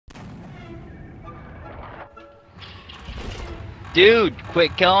Dude,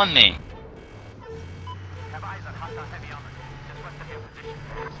 quit killing me.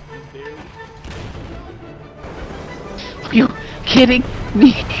 Are you kidding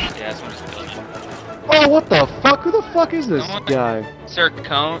me? Yeah, someone's killing me. Oh, what the fuck? Who the fuck is this Someone- guy? Sir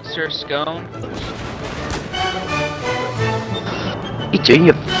Scone? Eat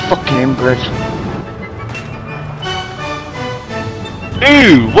you fucking inbred.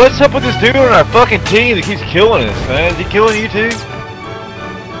 Dude, what's up with this dude on our fucking team that keeps killing us, man? Is he killing you too?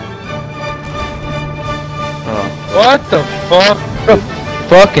 What the fuck?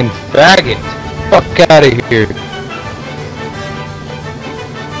 Fucking faggot. Fuck out of here.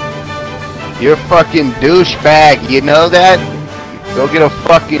 You're a fucking douchebag, you know that? Go get a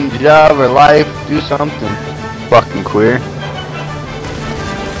fucking job or life, do something. Fucking queer.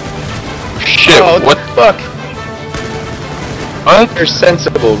 Shit, Oh, what the fuck? What? You're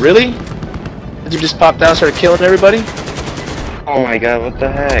sensible, really? Did you just pop down and start killing everybody? Oh my god, what the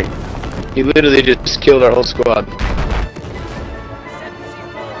heck? You literally just killed our whole squad.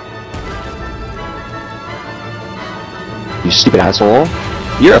 You stupid asshole.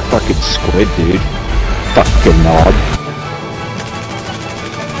 You're a fucking squid, dude. Fucking knob.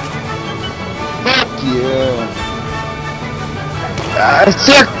 Fuck you.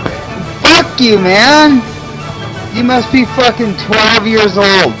 Sir, fuck you, man. You must be fucking 12 years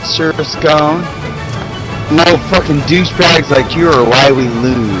old, Sir Scone. No fucking douchebags like you are why we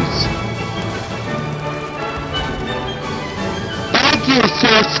lose. Thank you,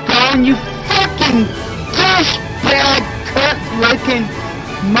 Sir Scone, you fucking douchebag, cunt-licking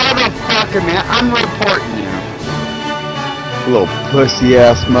motherfucker, man. I'm reporting you. Little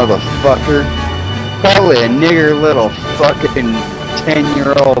pussy-ass motherfucker. Probably a nigger little fucking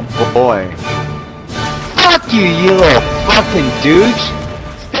 10-year-old boy. Fuck you, you little fucking douche!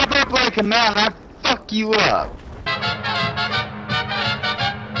 Step up like a man, I fuck you up.